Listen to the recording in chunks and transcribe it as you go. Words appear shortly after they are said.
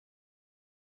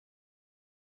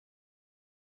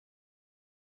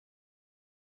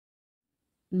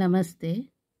Namaste,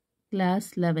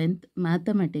 Class 11th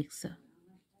Mathematics,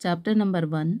 Chapter number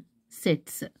 1,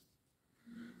 Sets.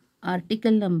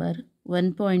 Article number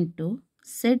 1.2,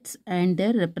 Sets and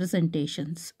their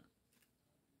representations.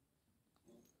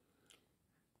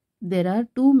 There are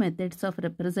two methods of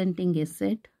representing a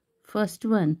set. First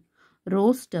one,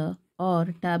 roster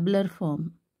or tabular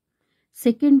form.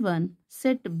 Second one,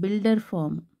 set builder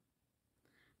form.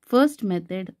 First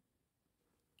method,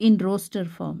 in roster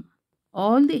form.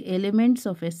 All the elements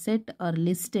of a set are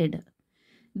listed.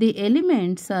 The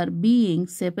elements are being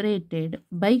separated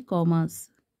by commas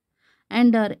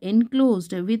and are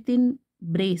enclosed within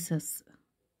braces.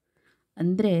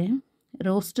 ಅಂದರೆ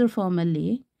roster ಫಾರ್ಮಲ್ಲಿ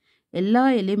ಎಲ್ಲ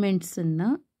ಎಲಿಮೆಂಟ್ಸನ್ನು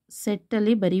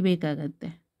ಸೆಟ್ಟಲ್ಲಿ ಬರಿಬೇಕಾಗತ್ತೆ.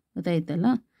 ಗೊತ್ತಾಯ್ತಲ್ಲ?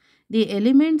 The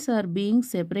elements are being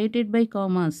separated by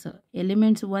commas.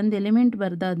 Elements ಒಂದು element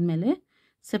ಬರೆದಾದ್ಮೇಲೆ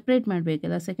separate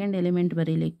ಮಾಡಬೇಕಲ್ಲ second element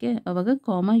ಬರೀಲಿಕ್ಕೆ, ಆವಾಗ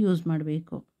comma use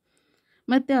ಮಾಡಬೇಕು.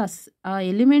 ಮತ್ತು ಆ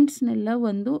ಎಲಿಮೆಂಟ್ಸ್ನೆಲ್ಲ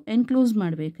ಒಂದು ಎನ್ಕ್ಲೋಸ್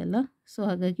ಮಾಡಬೇಕಲ್ಲ, ಸೊ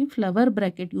ಹಾಗಾಗಿ ಫ್ಲವರ್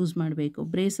ಬ್ರ್ಯಾಕೆಟ್ ಯೂಸ್ ಮಾಡಬೇಕು.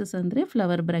 ಬ್ರೇಸಸ್ ಅಂದರೆ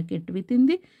flower bracket. Within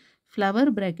the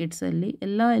flower ಬ್ರ್ಯಾಕೆಟ್ಸಲ್ಲಿ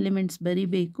ಎಲ್ಲ ಎಲಿಮೆಂಟ್ಸ್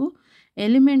ಬರೀಬೇಕು.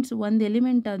 ಎಲಿಮೆಂಟ್ಸ್ ಒಂದು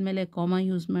ಎಲಿಮೆಂಟ್ ಆದಮೇಲೆ ಕಾಮಾ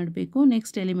ಯೂಸ್ ಮಾಡಬೇಕು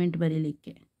ನೆಕ್ಸ್ಟ್ ಎಲಿಮೆಂಟ್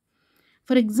ಬರೀಲಿಕ್ಕೆ.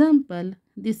 For example,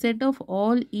 the set of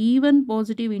all even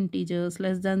positive integers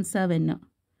less than 7.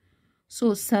 So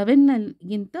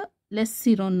 7ಗಿಂತ less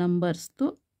ಇರೋ ನಂಬರ್ಸ್ದು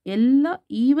ಎಲ್ಲ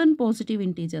ಈವನ್ ಪಾಸಿಟಿವ್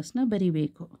ಇಂಟೀಜರ್ಸ್ನ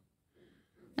ಬರೀಬೇಕು.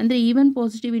 ಅಂದರೆ ಈವನ್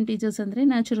ಪಾಸಿಟಿವ್ ಇಂಟೀಜರ್ಸ್ ಅಂದರೆ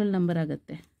ನ್ಯಾಚುರಲ್ ನಂಬರ್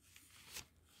ಆಗುತ್ತೆ.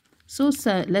 So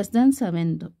less than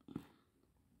 7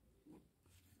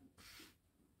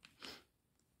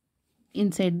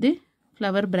 inside the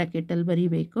flower ಬ್ರ್ಯಾಕೆಟಲ್ಲಿ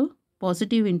ಬರೀಬೇಕು.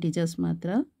 ಪಾಸಿಟಿವ್ ಇಂಟೀಜರ್ಸ್ ಮಾತ್ರ,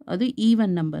 ಅದು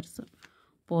even numbers.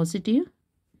 Positive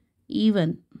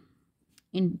even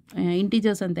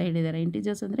integers ಅಂತ ಹೇಳಿದ್ದಾರೆ.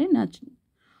 ಇಂಟೀಜರ್ಸ್ ಅಂದರೆ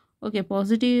ಓಕೆ,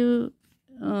 ಪಾಸಿಟಿವ್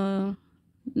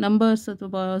ನಂಬರ್ಸ್ ಅಥವಾ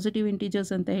ಪಾಸಿಟಿವ್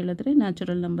ಇಂಟೀಜರ್ಸ್ ಅಂತ ಹೇಳಿದ್ರೆ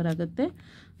ನ್ಯಾಚುರಲ್ ನಂಬರ್ ಆಗುತ್ತೆ.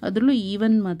 ಅದರಲ್ಲೂ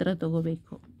ಈವನ್ ಮಾತ್ರ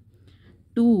ತಗೋಬೇಕು.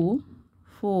 2,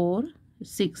 4,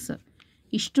 6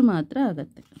 ಇಷ್ಟು ಮಾತ್ರ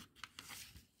ಆಗುತ್ತೆ.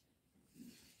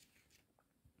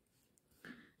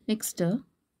 ನೆಕ್ಸ್ಟ್,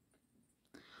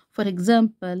 ಫಾರ್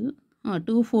ಎಕ್ಸಾಂಪಲ್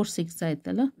 2, 4, 6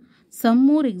 ಆಯ್ತಲ್ಲ. Some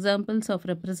more examples of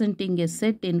representing A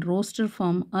set in roster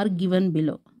form are given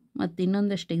below. ಮತ್ತು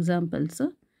ಇನ್ನೊಂದಷ್ಟು examples.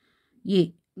 A,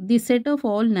 the set of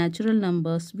all natural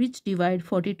numbers which divide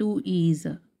 42 is.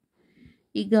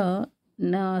 ಈಗ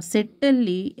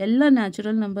ಸೆಟ್ಟಲ್ಲಿ ಎಲ್ಲ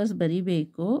ನ್ಯಾಚುರಲ್ ನಂಬರ್ಸ್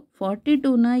ಬರೀಬೇಕು.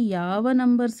 42ನ ಯಾವ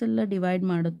ನಂಬರ್ಸ್ ಎಲ್ಲ ಡಿವೈಡ್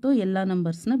ಮಾಡುತ್ತೋ ಎಲ್ಲ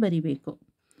ನಂಬರ್ಸ್ನ ಬರೀಬೇಕು.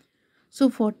 ಸೊ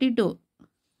 42,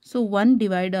 ಸೊ 1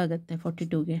 ಡಿವೈಡ್ ಆಗುತ್ತೆ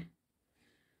 42ಗೆ.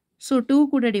 ಸೊ 2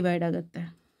 ಕೂಡ ಡಿವೈಡ್ ಆಗುತ್ತೆ.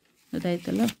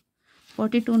 ಗೊತ್ತಾಯ್ತಲ್ಲ?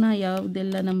 42ನ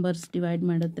ಯಾವುದೆಲ್ಲ ನಂಬರ್ಸ್ ಡಿವೈಡ್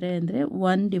ಮಾಡಿದ್ರೆ ಅಂದರೆ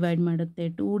 1 ಡಿವೈಡ್ ಮಾಡುತ್ತೆ,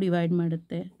 2 ಡಿವೈಡ್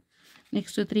ಮಾಡುತ್ತೆ,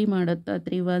 ನೆಕ್ಸ್ಟ್ 3 ಮಾಡುತ್ತಾ,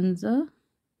 3 1s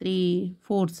 3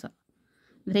 4s.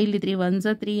 ಅಂದರೆ ಇಲ್ಲಿ 3 1s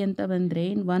 3 ಅಂತ ಬಂದರೆ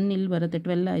 1 ಇಲ್ಲಿ ಬರುತ್ತೆ,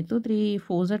 12 ಆಯಿತು. 3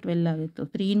 4s 12 ಆಗಿತ್ತು.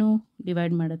 3ನೂ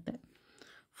ಡಿವೈಡ್ ಮಾಡುತ್ತೆ.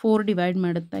 4 ಡಿವೈಡ್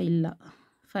ಮಾಡುತ್ತಾ? ಇಲ್ಲ.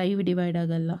 5 ಡಿವೈಡ್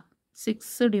ಆಗಲ್ಲ.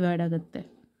 6 ಡಿವೈಡ್ ಆಗುತ್ತೆ.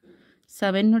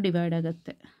 7 ಡಿವೈಡ್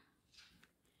ಆಗುತ್ತೆ.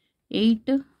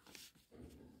 8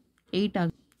 ಆಗ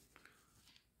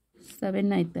 7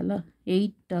 ಆಯ್ತಲ್ಲ.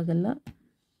 8 ಆಗಲ್ಲ,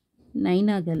 9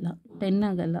 ಆಗಲ್ಲ, 10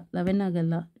 ಆಗಲ್ಲ, 11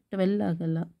 ಆಗಲ್ಲ, 12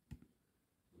 ಆಗಲ್ಲ,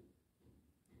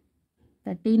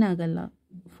 13 ಆಗಲ್ಲ,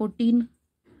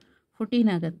 14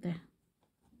 ಆಗುತ್ತೆ.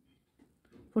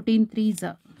 14 3s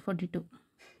 42.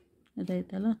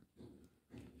 ಅದಾಯ್ತಲ್ಲ?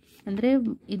 ಅಂದರೆ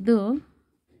ಇದು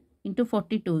ಇಂಟು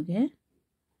 42ಗೆ,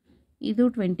 ಇದು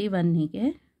 21ಗೆ,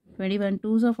 21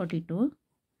 2s 42,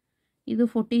 ಇದು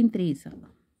 14 3s.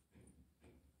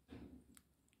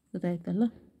 ಗೊತ್ತಾಯ್ತಲ್ಲ?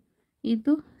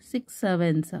 ಇದು 6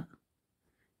 7s,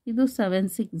 ಇದು 7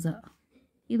 6s,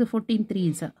 ಇದು 14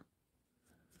 3s.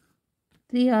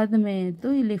 3 ಆದಮೇಲೆ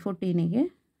ಇಲ್ಲಿ 14ಗೆ,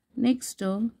 ನೆಕ್ಸ್ಟು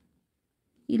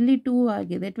ಇಲ್ಲಿ 2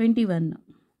 ಆಗಿದೆ 21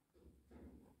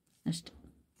 ಅಷ್ಟೆ.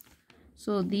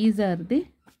 So these are the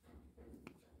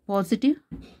positive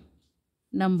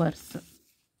numbers.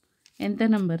 ಎಂಥ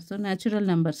ನಂಬರ್ಸು? ನ್ಯಾಚುರಲ್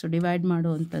ನಂಬರ್ಸು ಡಿವೈಡ್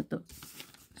ಮಾಡುವಂಥದ್ದು.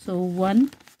 ಸೊ 1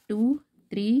 2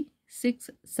 3 6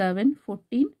 7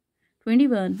 14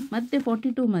 21 ಮತ್ತು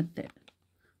 42, ಮತ್ತು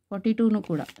 42ನೂ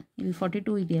ಕೂಡ ಇಲ್ಲಿ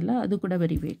 42 ಇದೆಯಲ್ಲ ಅದು ಕೂಡ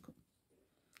ಬರೀಬೇಕು.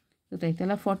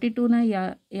 ಗೊತ್ತಾಯ್ತಲ್ಲ? 42ನ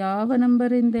ಯಾವ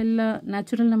ನಂಬರಿಂದೆಲ್ಲ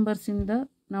ನ್ಯಾಚುರಲ್ ನಂಬರ್ಸಿಂದ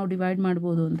ನಾವು ಡಿವೈಡ್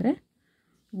ಮಾಡ್ಬೋದು ಅಂದರೆ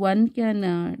 1 ಕ್ಯಾನ್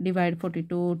ಡಿವೈಡ್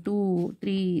 42, 2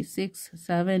 3 6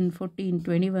 7 14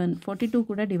 21, 42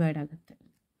 ಕೂಡ ಡಿವೈಡ್ ಆಗುತ್ತೆ.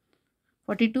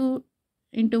 42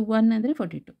 ಇಂಟು 1 ಅಂದರೆ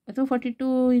 42, ಅಥವಾ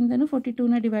 42ಇಂದನೂ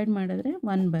 42ನ ಡಿವೈಡ್ ಮಾಡಿದ್ರೆ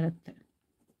 1 ಬರುತ್ತೆ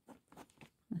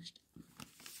ಅಷ್ಟೆ.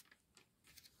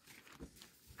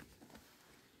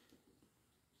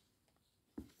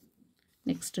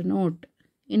 Next note.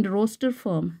 In roster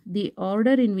form, the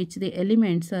order in which the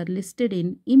elements are listed in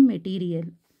immaterial.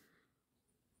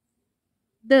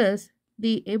 Thus,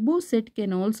 the above set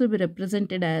can also be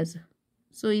represented as,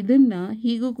 so ಇದನ್ನು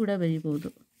ಹೀಗೂ ಕೂಡ ಬರೀಬೋದು.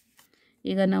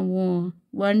 ಈಗ ನಾವು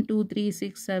 1 2 3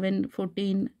 6 7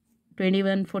 14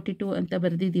 21 42 ಅಂತ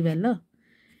ಬರೆದಿದ್ದೀವಲ್ಲ,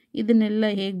 ಇದನ್ನೆಲ್ಲ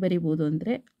ಹೇಗೆ ಬರಿಬೋದು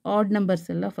ಅಂದರೆ ಆಡ್ ನಂಬರ್ಸ್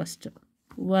ಎಲ್ಲ ಫಸ್ಟ್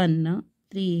 1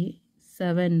 3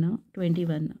 7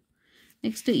 21,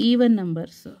 ನೆಕ್ಸ್ಟ್ ಈವನ್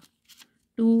ನಂಬರ್ಸ್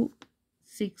 2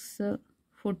 6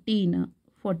 14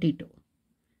 42,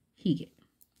 ಹೀಗೆ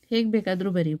ಹೇಗೆ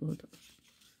ಬೇಕಾದರೂ ಬರೀಬೋದು.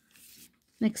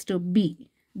 Next B,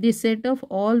 the set of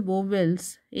all vowels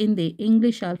in the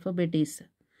English alphabet is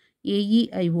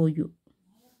AEIOU.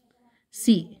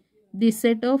 C, the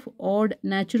set of add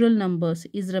natural numbers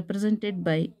is represented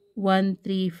by 1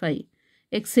 3 5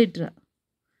 etc.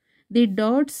 The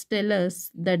dots tell us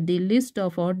that the list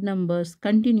of odd numbers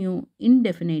continue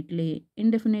indefinitely.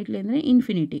 Indefinitely ಅಂದರೆ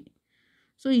infinity.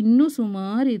 So ಇನ್ನೂ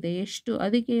ಸುಮಾರಿದೆ. ಎಷ್ಟು,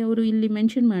 ಅದಕ್ಕೆ ಅವರು ಇಲ್ಲಿ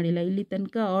mention ಮಾಡಿಲ್ಲ, ಇಲ್ಲಿ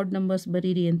ತನಕ add numbers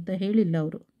ಬರೀರಿ ಅಂತ ಹೇಳಿಲ್ಲ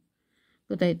ಅವರು.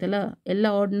 ಗೊತ್ತಾಯ್ತಲ್ಲ, ಎಲ್ಲ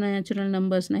ಆಡ್ ನ್ಯಾಚುರಲ್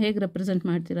ನಂಬರ್ಸ್ನ ಹೇಗೆ ರೆಪ್ರೆಸೆಂಟ್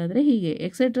ಮಾಡ್ತೀರಾ ಅಂದರೆ ಹೀಗೆ,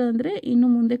 ಎಕ್ಸೆಟ್ರಾ ಅಂದರೆ ಇನ್ನು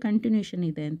ಮುಂದೆ ಕಂಟಿನ್ಯೂಷನ್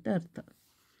ಇದೆ ಅಂತ ಅರ್ಥ.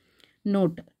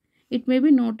 Note, it may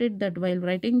be noted that while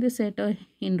writing the set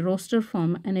in roster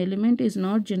form, an element is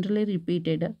not generally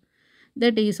repeated.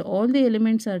 That is, all the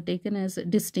elements are taken as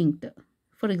distinct.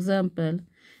 For example,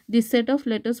 the set of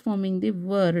letters forming the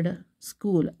word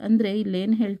school, ಅಂದರೆ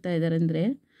ಇಲ್ಲೇನು ಹೇಳ್ತಾ ಇದ್ದಾರೆ ಅಂದರೆ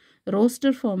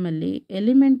roster ಫಾರ್ಮಲ್ಲಿ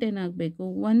element ಏನಾಗಬೇಕು,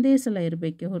 ಒಂದೇ ಸಲ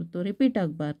ಇರಬೇಕೆ ಹೊರತು ರಿಪೀಟ್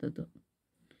ಆಗಬಾರ್ದು.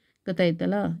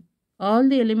 ಗೊತ್ತಾಯ್ತಲ್ಲ, all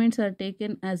the elements are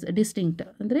taken as distinct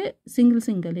ಅಂದರೆ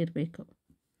ಸಿಂಗಲ್ ಇರಬೇಕು,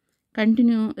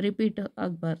 ಕಂಟಿನ್ಯೂ ರಿಪೀಟ್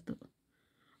ಆಗಬಾರ್ದು.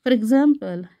 For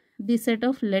example, the set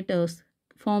of letters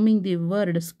farming the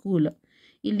word school,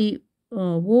 ಇಲ್ಲಿ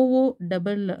ಓ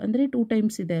ಡಬಲ್ ಅಂದರೆ 2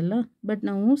 ಟೈಮ್ಸ್ ಇದೆ ಅಲ್ಲ, ಬಟ್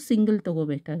ನಾವು ಸಿಂಗಲ್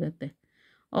ತೊಗೋಬೇಕಾಗತ್ತೆ.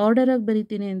 ಆರ್ಡರಾಗಿ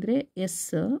ಬರಿತೀನಿ ಅಂದರೆ S,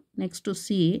 next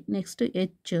C, next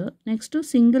H, next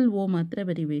single ಓ ಮಾತ್ರ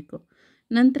ಬರಿಬೇಕು,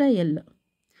 ನಂತರ ಎಲ್.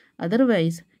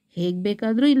 ಅದರ್ವೈಸ್ ಹೇಗೆ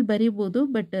ಬೇಕಾದರೂ ಇಲ್ಲಿ ಬರಿಬೋದು,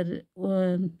 ಬಟ್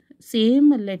ಸೇಮ್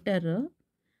ಲೆಟರ್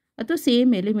ಅಥವಾ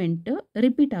same element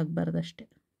repeat ಆಗಬಾರ್ದಷ್ಟೆ.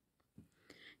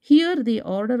 Here the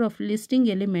order of listing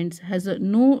elements has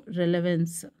no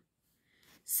relevance.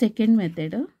 Second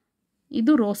method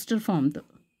ಇದು ರೋಸ್ಟರ್ ಫಾರ್ಮ್ದು.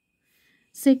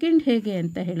 ಸೆಕೆಂಡ್ ಹೇಗೆ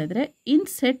ಅಂತ ಹೇಳಿದ್ರೆ, ಇನ್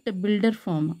set builder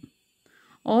form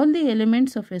all the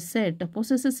elements of A set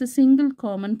possesses A single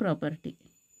common property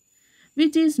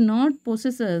which is not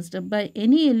possessed by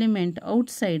any element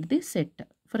outside the set.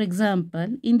 For example,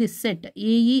 in the set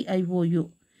AEIOU,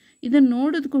 ಇದನ್ನು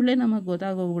ನೋಡಿದ ಕೂಡಲೇ ನಮಗೆ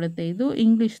ಗೊತ್ತಾಗೋಗ್ಬಿಡುತ್ತೆ ಇದು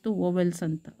ಇಂಗ್ಲೀಷ್ದು vowels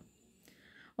ಅಂತ.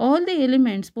 All the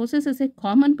elements possesses A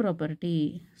common property.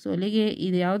 So ಅಲ್ಲಿಗೆ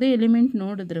ಇದು ಯಾವುದೇ element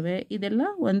ನೋಡಿದ್ರೆ ಇದೆಲ್ಲ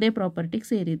ಒಂದೇ ಪ್ರಾಪರ್ಟಿಗೆ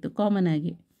ಸೇರಿದ್ದು ಕಾಮನ್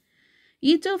ಆಗಿ.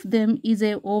 Each of them is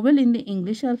A ವೋವೆಲ್ in the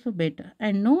English alphabet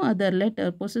and no other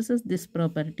letter possesses this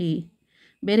property.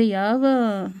 ಬೇರೆ ಯಾವ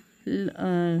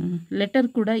ಲೆಟರ್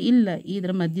ಕೂಡ ಇಲ್ಲ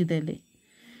ಇದರ ಮಧ್ಯದಲ್ಲಿ.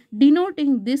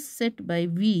 ಡಿನೋಟಿಂಗ್ this set by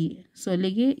V. So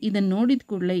ಅಲ್ಲಿಗೆ ಇದನ್ನು ನೋಡಿದ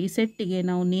ಕೂಡಲೇ ಈ ಸೆಟ್ಟಿಗೆ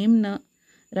ನಾವು ನೇಮ್ನ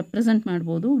ರೆಪ್ರೆಸೆಂಟ್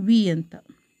ಮಾಡ್ಬೋದು ವಿ ಅಂತ.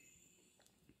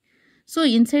 ಸೊ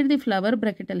ಇನ್ಸೈಡ್ ದಿ ಫ್ಲವರ್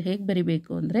ಬ್ರ್ಯಾಕೆಟಲ್ಲಿ ಹೇಗೆ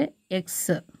ಬರಿಬೇಕು ಅಂದರೆ ಎಕ್ಸ್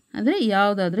ಅಂದರೆ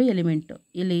ಯಾವುದಾದ್ರೂ ಎಲಿಮೆಂಟು,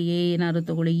 ಇಲ್ಲಿ ಏನಾದ್ರು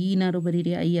ತೊಗೊಳ್ಳಿ, ಈನಾದ್ರು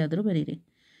ಬರೀರಿ, ಐ ಆದರೂ ಬರೀರಿ.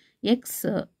 X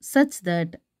such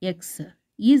that X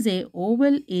is A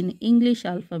vowel in English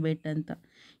alphabet ಅಂತ.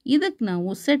 ಇದಕ್ಕೆ ನಾವು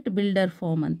ಸೆಟ್ ಬಿಲ್ಡರ್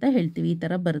ಫಾರ್ಮ್ ಅಂತ ಹೇಳ್ತೀವಿ ಈ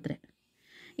ಥರ ಬರೆದ್ರೆ.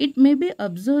 It may be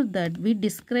observe that we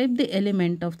describe the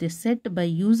element of the set by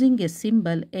using A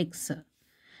symbol X.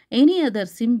 Any other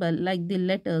symbol like the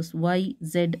letters Y,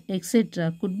 Z etcetera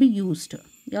could be used.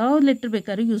 ಯಾವ letter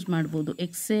ಬೇಕಾದ್ರೂ use ಮಾಡ್ಬೋದು,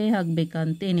 ಎಕ್ಸೇ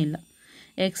ಆಗಬೇಕಂತೇನಿಲ್ಲ,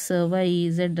 X Y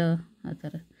Z ಆ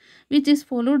ಥರ. Which is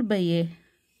followed by A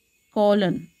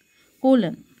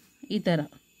colon ಈ ಥರ,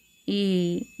 ಈ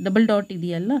double dot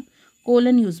ಇದೆಯಲ್ಲ,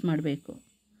 colon use ಮಾಡಬೇಕು.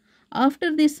 After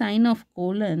the sign of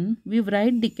colon, we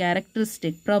write the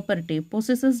characteristic property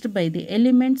possessed by the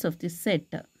elements of the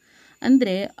set.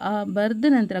 ಅಂದರೆ ಆ ಬರೆದ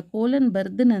ನಂತರ, ಕೋಲನ್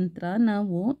ಬರೆದ ನಂತರ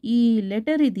ನಾವು ಈ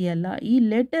ಲೆಟರ್ ಇದೆಯಲ್ಲ, ಈ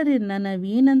ಲೆಟರನ್ನು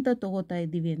ನಾವೇನಂತ ತೊಗೋತಾ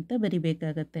ಇದ್ದೀವಿ ಅಂತ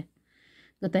ಬರಿಬೇಕಾಗತ್ತೆ.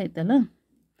 ಗೊತ್ತಾಯ್ತಲ್ಲ,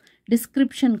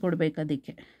 ಡಿಸ್ಕ್ರಿಪ್ಷನ್ ಕೊಡಬೇಕು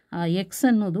ಅದಕ್ಕೆ. ಆ ಎಕ್ಸ್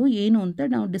ಅನ್ನೋದು ಏನು ಅಂತ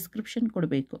ನಾವು ಡಿಸ್ಕ್ರಿಪ್ಷನ್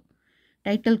ಕೊಡಬೇಕು,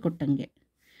 ಟೈಟಲ್ ಕೊಟ್ಟಂಗೆ.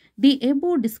 The above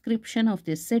description of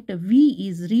the set V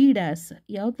is read as.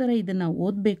 ಯಾವ ಥರ ಇದನ್ನು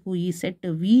ಓದಬೇಕು, ಈ ಸೆಟ್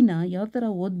ವಿನ ಯಾವ ಥರ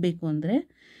ಓದಬೇಕು ಅಂದರೆ,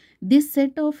 this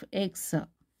set of X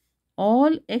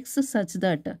all X such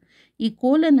that. ಈ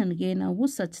ಕೋಲನ್ಗೆ ನಾವು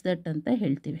ಸಚ್ ದಟ್ ಅಂತ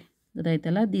ಹೇಳ್ತೀವಿ.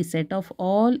 ಗೊತ್ತಾಯ್ತಲ್ಲ, the set of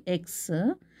all X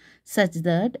such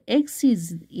that X is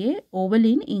A vowel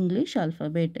in English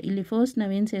alphabet. ಇಲ್ಲಿ ಫಸ್ಟ್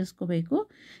ನಾವೇನು ಸೇರಿಸ್ಕೋಬೇಕು,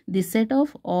 the set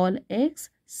of all X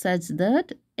such that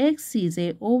X is A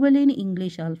vowel in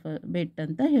English alphabet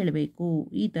ಅಂತ ಹೇಳಬೇಕು.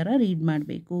 ಈ ಥರ read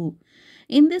ಮಾಡಬೇಕು.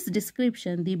 In this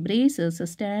description the braces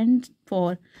stand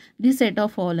for the set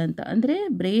of all ಅಂತ. ಅಂದರೆ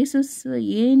braces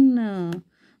ಏನು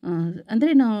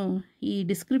ಅಂದರೆ ನಾವು ಈ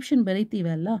ಡಿಸ್ಕ್ರಿಪ್ಷನ್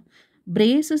ಬರಿತೀವಲ್ಲ,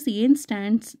 ಬ್ರೇಸಸ್ ಏನು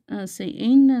ಸ್ಟ್ಯಾಂಡ್ಸ್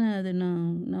ಏನು ಅದನ್ನು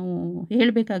ನಾವು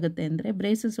ಹೇಳಬೇಕಾಗತ್ತೆ ಅಂದರೆ,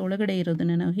 ಬ್ರೇಸಸ್ ಒಳಗಡೆ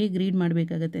ಇರೋದನ್ನು ನಾವು ಹೇಗೆ ರೀಡ್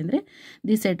ಮಾಡಬೇಕಾಗತ್ತೆ ಅಂದರೆ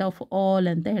ದಿ ಸೆಟ್ ಆಫ್ ಆಲ್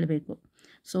ಅಂತ ಹೇಳಬೇಕು.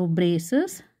 So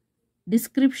braces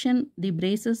description the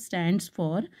braces stands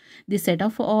for the set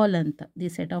of all ಅಂತ, ದಿ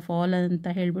ಸೆಟ್ ಆಫ್ ಆಲ್ ಅಂತ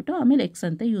ಹೇಳಿಬಿಟ್ಟು ಆಮೇಲೆ ಎಕ್ಸ್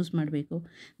ಅಂತ ಯೂಸ್ ಮಾಡಬೇಕು.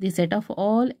 The set of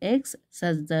all X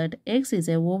such that X is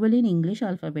A Oval in English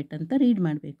alphabet ಅಂತ read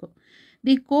ಮಾಡಬೇಕು.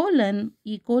 The colon,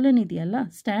 ಈ colon ಇದೆಯಲ್ಲ,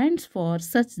 ಸ್ಟ್ಯಾಂಡ್ಸ್ ಫಾರ್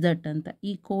ಸಚ್ ದಟ್ ಅಂತ.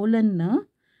 ಈ ಕೋಲನ್ನ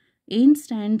ಏನು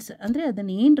ಸ್ಟ್ಯಾಂಡ್ಸ್ ಅಂದರೆ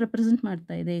ಅದನ್ನು ಏನು ರೆಪ್ರೆಸೆಂಟ್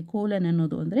ಮಾಡ್ತಾ ಇದೆ ಕೋಲನ್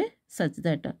ಅನ್ನೋದು ಅಂದರೆ such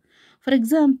that. For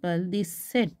example, the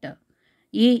set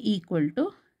A equal to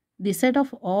the set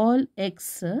of all x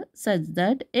such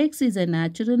that x is a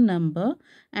natural number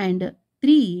and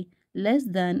 3 less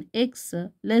than x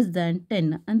less than 10.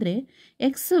 ಅಂದರೆ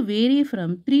x ವೇರಿ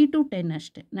ಫ್ರಮ್ 3 to 10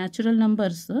 ಅಷ್ಟೇ. Natural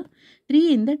numbers 3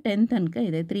 ಇಂದ 10 ತನಕ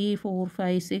ಇದೆ. 3 4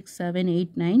 5 6 7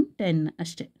 8 9 10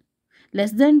 ಅಷ್ಟೇ.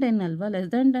 Less than 10 ಅಲ್ವಾ? Less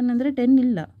than 10 ಅಂದರೆ 10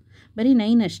 ಇಲ್ಲ, ಬರೀ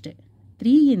 9 ಅಷ್ಟೇ.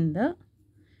 3 ಇಂದ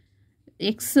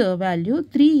ಎಕ್ಸ್ ವ್ಯಾಲ್ಯೂ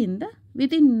 3 ಇಂದ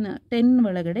ವಿತಿನ್ 10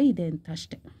 ಒಳಗಡೆ ಇದೆ ಅಂತ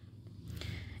ಅಷ್ಟೇ.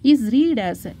 ಈಸ್ ರೀಡ್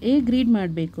ಆ್ಯಸ್ ಹೇಗೆ ರೀಡ್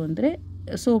ಮಾಡಬೇಕು ಅಂದರೆ,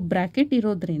 ಸೊ ಬ್ರ್ಯಾಕೆಟ್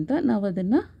ಇರೋದ್ರಿಂದ ನಾವು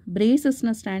ಅದನ್ನು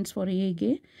ಬ್ರೇಸಸ್ನ ಸ್ಟ್ಯಾಂಡ್ಸ್ ಫಾರ್ ಹೇಗೆ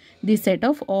ದಿ ಸೆಟ್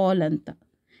ಆಫ್ ಆಲ್ ಅಂತ.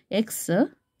 X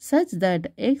such that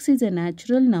X is A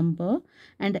natural number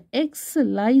and X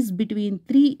lies between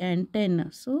 3 and 10.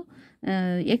 So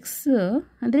X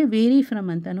ಅಂದರೆ ವೇರಿ ಫ್ರಮ್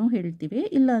ಅಂತಲೂ ಹೇಳ್ತೀವಿ,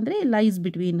 ಇಲ್ಲಾಂದರೆ ಲೈಸ್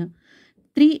ಬಿಟ್ವೀನ್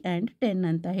 3 and 10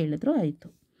 ಅಂತ ಹೇಳಿದ್ರು ಆಯಿತು.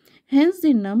 ಹೆನ್ಸ್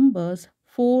ದಿ ನಂಬರ್ಸ್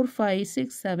 4 5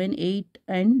 6 7 8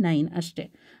 and 9 ಅಷ್ಟೇ.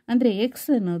 ಅಂದರೆ ಎಕ್ಸ್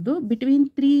ಅನ್ನೋದು ಬಿಟ್ವೀನ್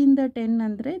 3 ಇಂದ 10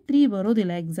 ಅಂದರೆ 3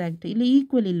 ಬರೋದಿಲ್ಲ ಎಕ್ಸಾಕ್ಟ್, ಇಲ್ಲಿ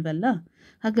ಈಕ್ವಲ್ ಇಲ್ವಲ್ಲ,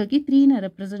 ಹಾಗಾಗಿ 3ನ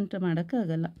ರೆಪ್ರೆಸೆಂಟ್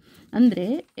ಮಾಡೋಕ್ಕಾಗಲ್ಲ. ಅಂದರೆ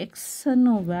ಎಕ್ಸ್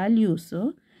ಅನ್ನೋ ವ್ಯಾಲ್ಯೂಸು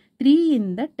 3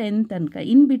 ಇಂದ 10 ತನಕ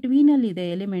ಇನ್ ಬಿಟ್ವೀನಲ್ಲಿದೆ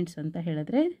ಎಲಿಮೆಂಟ್ಸ್ ಅಂತ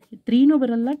ಹೇಳಿದ್ರೆ 3ನೂ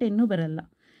ಬರಲ್ಲ 10ನೂ ಬರಲ್ಲ,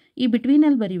 ಈ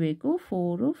ಬಿಟ್ವೀನಲ್ಲಿ ಬರಿಬೇಕು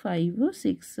 4 5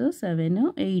 6 7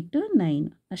 8 9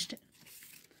 ಅಷ್ಟೇ.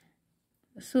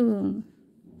 So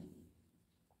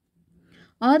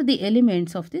are the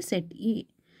elements of the set A.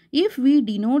 If we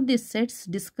denote the sets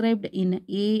described in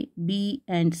A, B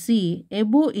and C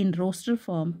above in roster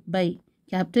form by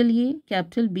capital A,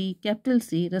 capital B, capital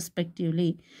C respectively,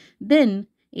 then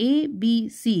A, B,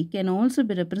 C can also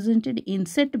be represented in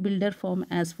set builder form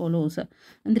as follows.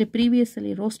 ಅಂದರೆ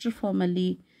ಪ್ರೀವಿಯಸ್ಸಲ್ಲಿ roster ಫಾರ್ಮಲ್ಲಿ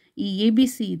ಈ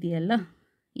ABC ಇದೆಯಲ್ಲ,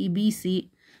 ಈ BC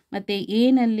ಮತ್ತು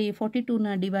ಎನಲ್ಲಿ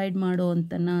 42ನ divide ಮಾಡೋ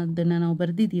ಅದನ್ನು ನಾವು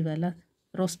ಬರೆದಿದ್ದೀವಲ್ಲ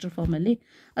roster ಫಾರ್ಮಲ್ಲಿ,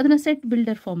 ಅದನ್ನು ಸೆಟ್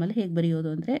ಬಿಲ್ಡರ್ ಫಾರ್ಮಲ್ಲಿ ಹೇಗೆ ಬರೆಯೋದು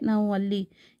ಅಂದರೆ, ನಾವು ಅಲ್ಲಿ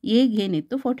ಎಗೆ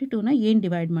ಏನಿತ್ತು 42ನ ಏನು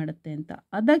ಡಿವೈಡ್ ಮಾಡುತ್ತೆ ಅಂತ,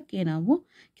 ಅದಕ್ಕೆ ನಾವು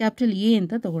ಕ್ಯಾಪಿಟಲ್ ಎ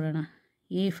ಅಂತ ತಗೊಳ್ಳೋಣ,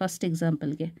 A first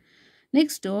ಎಕ್ಸಾಂಪಲ್ಗೆ.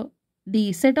 Next the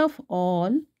set of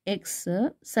all X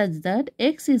such that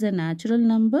X is a natural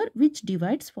number which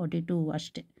divides 42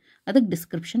 ಅಷ್ಟೇ, ಅದಕ್ಕೆ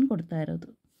ಡಿಸ್ಕ್ರಿಪ್ಷನ್ ಕೊಡ್ತಾ ಇರೋದು.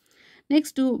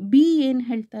 ನೆಕ್ಸ್ಟು ಬಿ ಏನು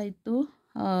ಹೇಳ್ತಾ ಇತ್ತು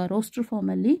ರೋಸ್ಟರ್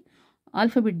ಫಾರ್ಮಲ್ಲಿ,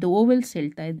 ಆಲ್ಫಾಬೆಟ್ ಓವೆಲ್ಸ್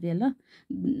ಹೇಳ್ತಾ ಇದ್ವಿ ಅಲ್ಲ,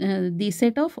 the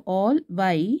set of all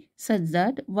Y such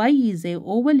that why is A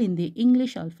Oval in the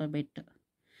English alphabet.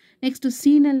 Next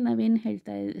ಸಿನಲ್ಲಿ ನಾವೇನು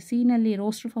ಹೇಳ್ತಾ ಇದ್ವಿ, ಸಿನಲ್ಲಿ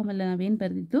ರೋಸ್ಟರ್ ಫಾರ್ಮಲ್ಲಿ ನಾವೇನು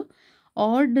ಬರೆದಿದ್ದು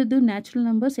ಆರ್ಡ್ದು ನ್ಯಾಚುರಲ್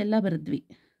ನಂಬರ್ಸ್ ಎಲ್ಲ ಬರೆದ್ವಿ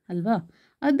ಅಲ್ವಾ,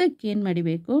 ಅದಕ್ಕೆ ಏನು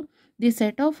ಮಾಡಿಬೇಕು, the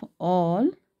set of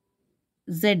all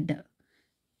Z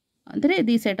ಅಂದರೆ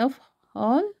the set of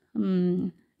all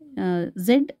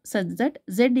Z such that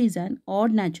Z is on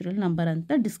add natural number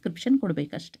ಅಂತ ಡಿಸ್ಕ್ರಿಪ್ಷನ್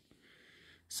ಕೊಡಬೇಕಷ್ಟೆ.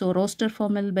 ಸೊ ರೋಸ್ಟರ್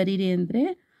ಫಾರ್ಮಲ್ಲಿ ಬರೀರಿ ಅಂದರೆ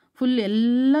ಫುಲ್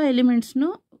ಎಲ್ಲ ಎಲಿಮೆಂಟ್ಸ್ನು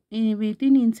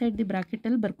ವಿತಿನ್ ಇನ್ಸೈಡ್ ದಿ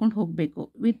ಬ್ರಾಕೆಟಲ್ಲಿ ಬರ್ಕೊಂಡು ಹೋಗಬೇಕು,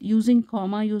 ವಿತ್ ಯೂಸಿಂಗ್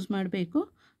ಕಾಮಾ ಯೂಸ್ ಮಾಡಬೇಕು,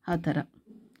 ಆ ಥರ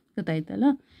ಗೊತ್ತಾಯ್ತಲ್ಲ.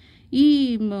 ಈ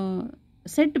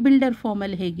ಸೆಟ್ ಬಿಲ್ಡರ್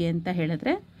ಫಾರ್ಮಲ್ಲಿ ಹೇಗೆ ಅಂತ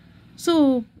ಹೇಳಿದ್ರೆ, ಸೊ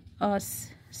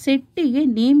ಸೆಟ್ಟಿಗೆ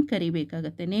ನೇಮ್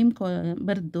ಕರಿಬೇಕಾಗತ್ತೆ, ನೇಮ್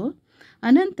ಬರೆದು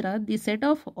ಅನಂತರ ದಿ ಸೆಟ್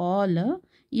ಆಫ್ ಆಲ್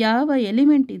ಯಾವ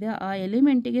ಎಲಿಮೆಂಟ್ ಇದೆ ಆ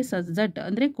ಎಲಿಮೆಂಟಿಗೆ ಸಜಟ್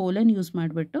ಅಂದರೆ ಕೋಲನ್ ಯೂಸ್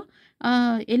ಮಾಡಿಬಿಟ್ಟು ಆ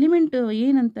ಎಲಿಮೆಂಟ್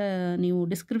ಏನಂತ ನೀವು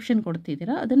ಡಿಸ್ಕ್ರಿಪ್ಷನ್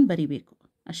ಕೊಡ್ತಿದ್ದೀರಾ ಅದನ್ನು ಬರಿಬೇಕು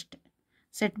ಅಷ್ಟೇ.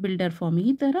 ಸೆಟ್ ಬಿಲ್ಡರ್ ಫಾರ್ಮ್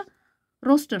ಈ ಥರ,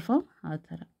 ರೋಸ್ಟರ್ ಫಾರ್ಮ್ ಆ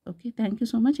ಥರ. Okay, thank you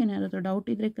so much. ಏನಾದರೂ ಡೌಟ್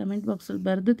ಇದ್ದರೆ ಕಮೆಂಟ್ ಬಾಕ್ಸಲ್ಲಿ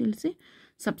ಬರೆದು ತಿಳಿಸಿ.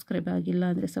 ಸಬ್ಸ್ಕ್ರೈಬ್ ಆಗಿಲ್ಲ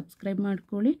ಅಂದರೆ ಸಬ್ಸ್ಕ್ರೈಬ್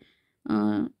ಮಾಡ್ಕೊಳ್ಳಿ.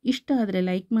 ಇಷ್ಟ ಆದರೆ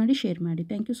ಲೈಕ್ ಮಾಡಿ, ಶೇರ್ ಮಾಡಿ.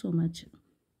 Thank you so much.